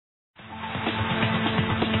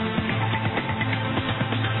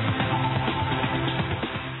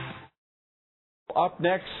Up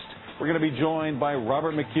next, we're going to be joined by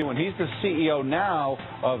Robert McEwen. He's the CEO now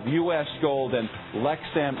of U.S. Gold and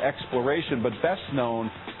Lexam Exploration, but best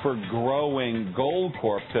known for growing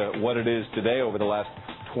Goldcorp to what it is today over the last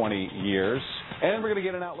 20 years. And we're going to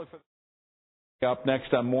get an outlook for up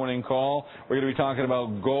next on Morning Call. We're going to be talking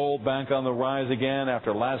about gold back on the rise again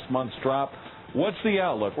after last month's drop. What's the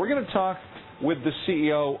outlook? We're going to talk with the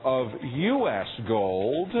CEO of U.S.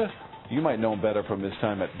 Gold. You might know him better from his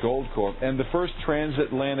time at Goldcorp, and the first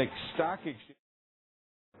transatlantic stock exchange.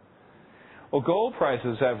 Well, gold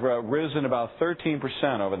prices have risen about 13%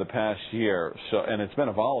 over the past year, and it's been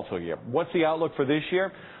a volatile year. What's the outlook for this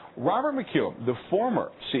year? Robert McEwen, the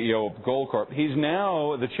former CEO of Goldcorp, he's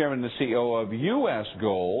now the chairman and the CEO of U.S.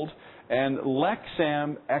 Gold and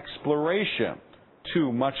Lexam Exploration,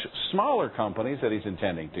 two much smaller companies that he's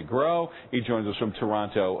intending to grow. He joins us from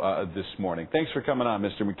Toronto this morning. Thanks for coming on,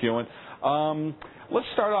 Mr. McEwen. Let's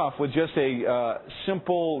start off with just a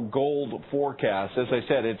simple gold forecast. As I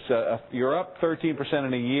said, you're up 13%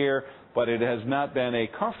 in a year, but it has not been a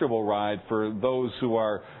comfortable ride for those who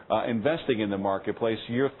are investing in the marketplace.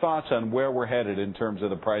 Your thoughts on where we're headed in terms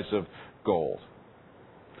of the price of gold?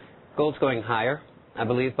 Gold's going higher. I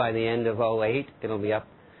believe by the end of 2008, it'll be up,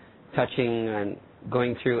 touching and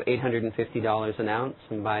going through $850 an ounce,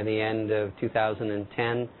 and by the end of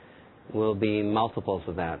 2010 will be multiples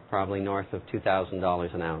of that, probably north of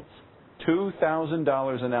 $2,000 an ounce.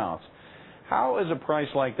 $2,000 an ounce. How is a price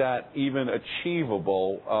like that even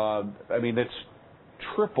achievable? I mean, it's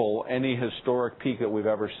triple any historic peak that we've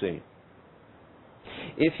ever seen.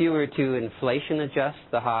 If you were to inflation adjust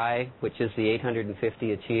the high, which is the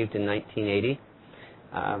 850 achieved in 1980,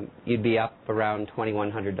 you'd be up around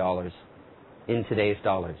 $2,100 in today's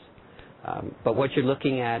dollars. But what you're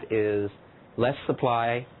looking at is less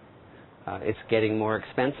supply. It's getting more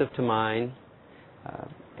expensive to mine,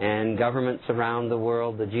 and governments around the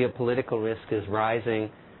world, the geopolitical risk is rising,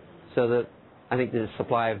 so that I think the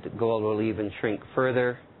supply of gold will even shrink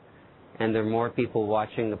further, and there are more people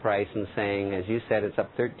watching the price and saying, as you said, it's up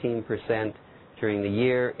 13% during the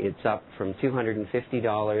year. It's up from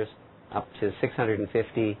 $250 up to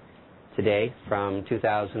 $650 today from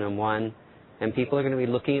 2001, and people are going to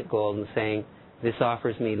be looking at gold and saying, this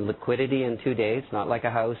offers me liquidity in 2 days, not like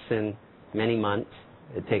a house in many months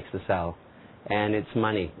it takes to sell, and it's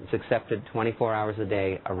money. It's accepted 24 hours a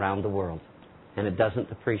day around the world, and it doesn't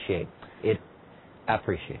depreciate. It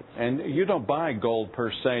appreciates. And you don't buy gold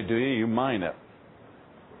per se, do you? You mine it.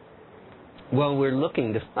 Well, we're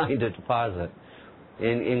looking to find a deposit.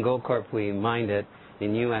 In Goldcorp, we mined it.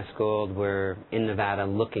 In U.S. Gold, we're in Nevada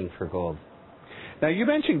looking for gold. Now, you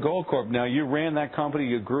mentioned Goldcorp. Now, you ran that company,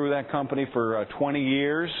 you grew that company for 20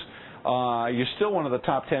 years. You're still one of the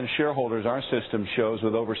top 10 shareholders, our system shows,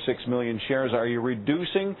 with over 6 million shares. Are you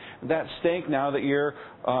reducing that stake now that you're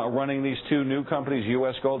running these two new companies,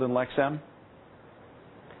 U.S. Gold and Lexam?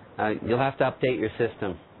 You'll have to update your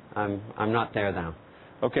system. I'm not there now.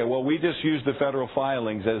 Okay, well, we just use the federal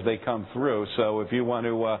filings as they come through, so if you want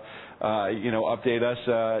to, update us,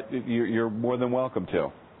 you're more than welcome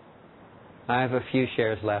to. I have a few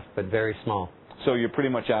shares left, but very small. So you're pretty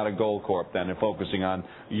much out of Goldcorp then and focusing on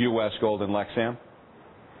U.S. Gold and Lexam?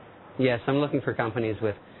 Yes, I'm looking for companies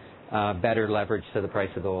with better leverage to the price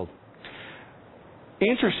of gold.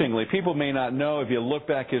 Interestingly, people may not know, if you look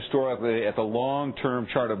back historically at the long-term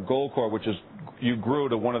chart of Goldcorp, which is you grew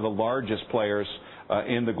to one of the largest players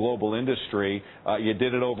in the global industry. You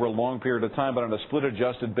did it over a long period of time, but on a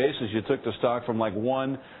split-adjusted basis, you took the stock from like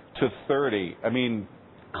 1 to 30. I mean,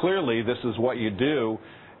 clearly this is what you do.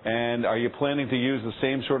 And are you planning to use the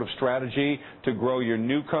same sort of strategy to grow your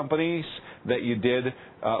new companies that you did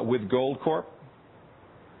with Goldcorp?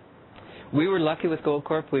 We were lucky with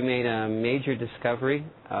Goldcorp. We made a major discovery.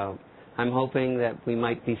 I'm hoping that we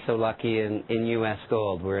might be so lucky in U.S.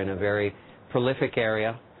 Gold. We're in a very prolific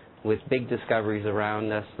area with big discoveries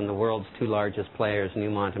around us and the world's two largest players,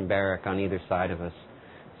 Newmont and Barrick, on either side of us.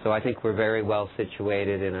 So I think we're very well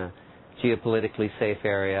situated in a geopolitically safe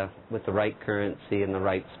area with the right currency in the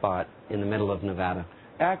right spot in the middle of Nevada.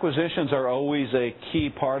 Acquisitions are always a key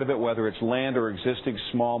part of it, whether it's land or existing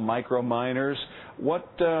small micro miners.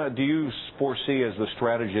 What do you foresee as the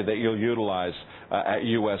strategy that you'll utilize at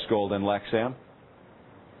U.S. Gold and Lexam?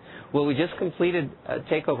 Well, we just completed a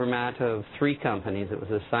takeover, Matt, of 3 companies. It was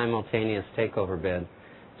a simultaneous takeover bid.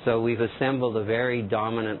 So we've assembled a very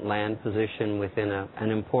dominant land position within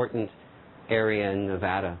an important area in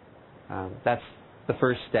Nevada. That's the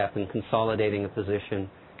first step in consolidating a position.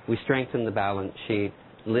 We strengthened the balance sheet,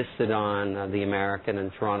 listed on the American and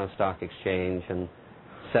Toronto Stock Exchange, and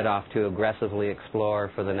set off to aggressively explore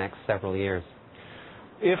for the next several years.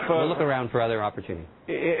 we'll look around for other opportunities.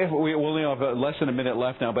 If we only have less than a minute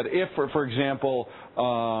left now, but if, for example,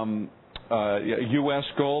 U.S.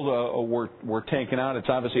 Gold were taken out, it's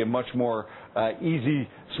obviously a much more easy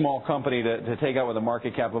small company to take out with a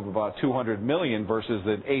market cap of about $200 million versus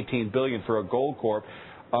the $18 billion for a Goldcorp.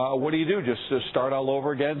 What do you do? Just start all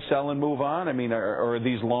over again, sell and move on? I mean, or are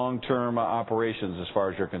these long-term operations as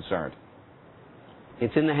far as you're concerned?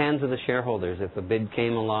 It's in the hands of the shareholders. If a bid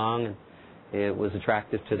came along and it was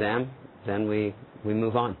attractive to them, then we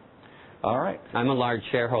move on. All right. I'm a large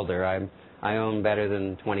shareholder. I own better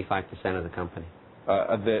than 25% of the company.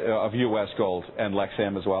 Of U.S. Gold and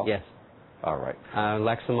Lexam as well? Yes. All right.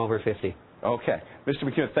 Lexam over 50. Okay. Mr.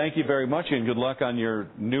 McEwen, thank you very much, and good luck on your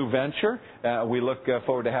new venture. We look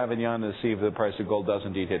forward to having you on to see if the price of gold does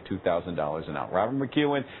indeed hit $2,000 an ounce. Robert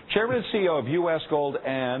McEwen, Chairman and CEO of U.S. Gold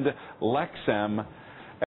and Lexam.